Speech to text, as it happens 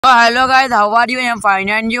Hello guys, how are you? I am fine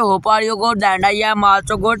and you? Hope are you good? And I am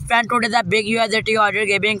also good. Friend, today the big Usdt order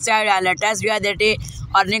gaming side and latest Usdt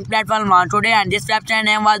earning platform launched today, and this website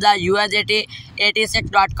name was the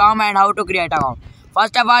Usdt86.com and how to create account.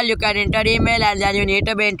 First of all, you can enter email and then you need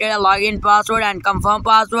to enter a login password and confirm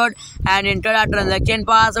password and enter a transaction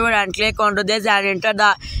password and click onto this and enter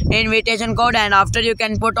the invitation code, and after you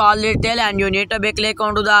can put all detail and you need to be click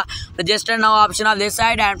onto the register now option of this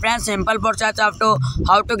side. And friends, simple process of to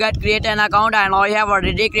how to create an account, and I have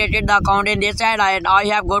already created the account in this side, and I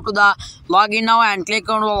have go to the login now and click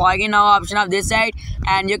on the login now option of this side,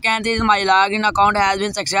 and you can see my login account has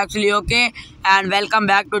been successfully okay, and welcome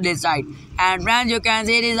back to this side. And friends, you can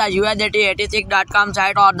see it is a Usdt86.com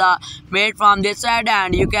site or the made from this side,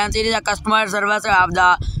 and you can see it is a customer service of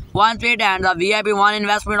the one tweet and the VIP one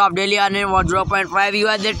investment of daily earning was 0.5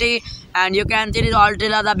 Usdt, and you can see it is all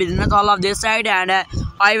till the business all of this side, and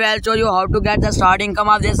I will show you how to get the start income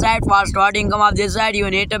of this side. For start income of this side, you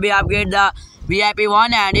need to be upgrade the VIP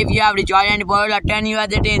one, and if you have recharged and borrowed 10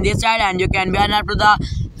 Usdt in this side, and you can be earn up to the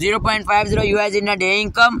 0.50 USD in a day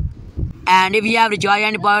income. And if you have recharged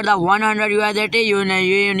and borrowed the 100 Usdt, you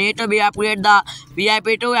need to be upgrade the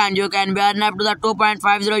VIP 2, and you can be earn up to the 2.50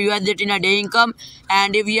 Usdt in a day income.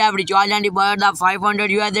 And if you have recharged and borrowed the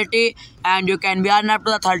 500 Usdt, and you can be earn up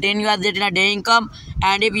to the 13 Usdt in a day income.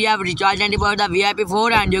 And if you have recharged and borrowed the VIP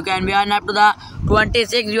 4, and you can be earn up to the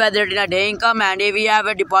 26 Usdt in a day income. And if you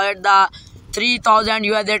have deposited the 3000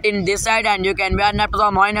 Usdt in this side, and you can be earn up to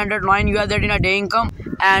the 909 Usdt in a day income.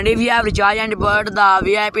 And if you have recharged and borrowed the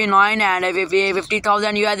VIP 9 and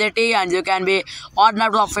 50,000 Usdt, and you can be earn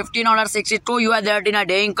up to 1562 Usdt in a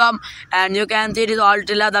day income. And you can see it is all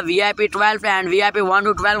till the VIP 12 and VIP 1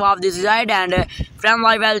 to 12 of this side. And from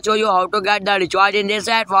I will show you how to get the recharge in this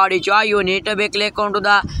side. For recharge, you need to be click onto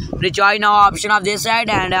the recharge now option of this side,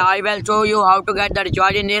 and I will show you how to get the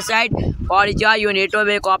recharge in this side. For recharge, you need to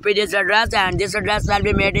be copy this address, and this address will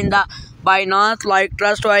be made in the Binance like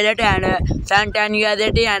Trust Wallet, and send 10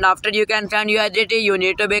 Usdt. And after you can send Usdt, you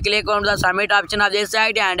need to be click on the submit option of this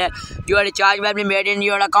side, and your recharge will be made in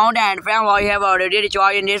your account. And from I have already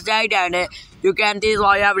recharged in this side, and you can see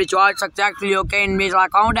I have recharged successfully okay in this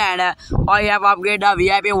account, and I have upgraded the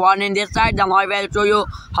VIP 1 in this side. Then I will show you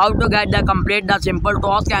how to get the complete the simple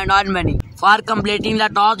task and earn money. For completing the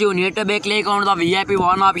task, you need to be click on the VIP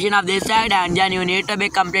 1 option of this side, and then you need to be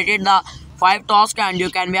completed the 5 tasks, and you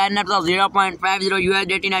can be earn up to 0.50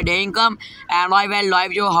 Usdt in a day income. And I will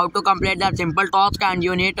live you how to complete that simple task, and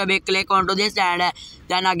you need to be click onto this, and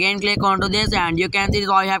then again click onto this, and you can see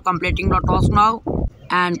I have completing the task now.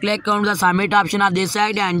 And click on the submit option of this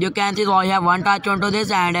side, and you can see I have one touch onto this,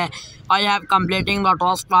 and I have completing the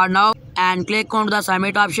task part now. And click on the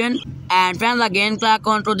submit option, and friends again click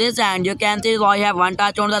onto this, and you can see I have one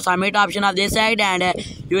touch on the submit option of this side, and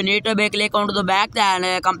you need to be click onto the back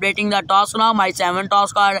and completing the task now. My 7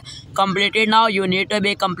 tasks are completed now. You need to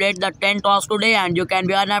be complete the 10 tasks today, and you can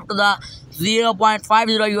be earn up to the 0.50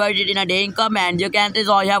 USD in a day income. And you can see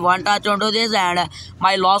I have one touch onto this, and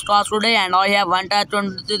my last task today, and I have one touch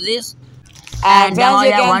onto this. And then I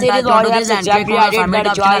have one touch onto this, and click on the submit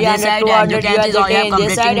option of this side, and you can see I have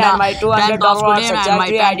completing the 10 tasks today, and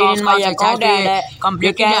my 10 tasks are successfully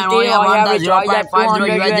completed, and I have won the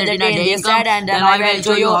 0.50 USD in a day income. Then I will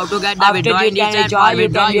show you how to get the withdraw in this side. For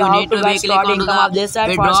withdraw, you need to be click on the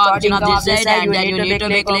withdraw option of this side, and then you need to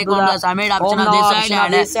be click on the submit option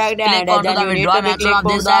of this side, and click on the withdraw method of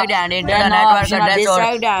this side, and enter the network address or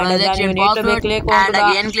transaction password, and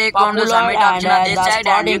again click on the submit option of this side,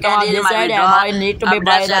 and you can see my withdraw I need to be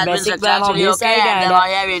buy the basic plan of this side, and I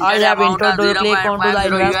have entered to click onto the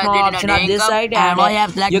investment option of this side, and I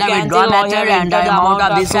have selected the withdraw method and the amount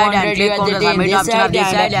of this side, and click on the submit option of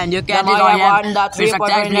this side, and you can see I have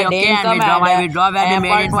successfully okay, and my withdraw will be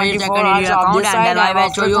made in 20 seconds in your account. And then I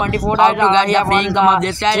will show you how to get the free income of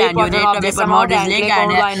this side, and you need to be promote this link,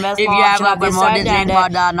 and if you have a promote this link for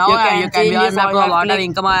the now, and you can be earn up to a lot of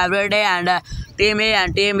income every day, and Team A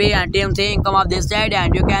and Team B and Team C income of this side,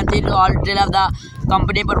 and you can see all detail of the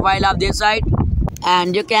company profile of this side,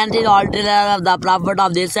 and you can see all detail of the profit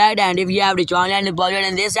of this side. And if you have recharged and deposited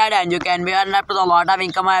in this side, and you can be earn up to a lot of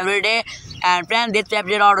income every day. And friends, this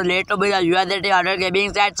website are related to be the Usdt order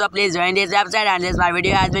gaming site, so please join this website. And this my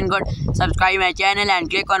video has been good. Subscribe my channel and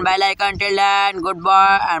click on bell icon. Till then,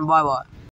 goodbye and bye bye.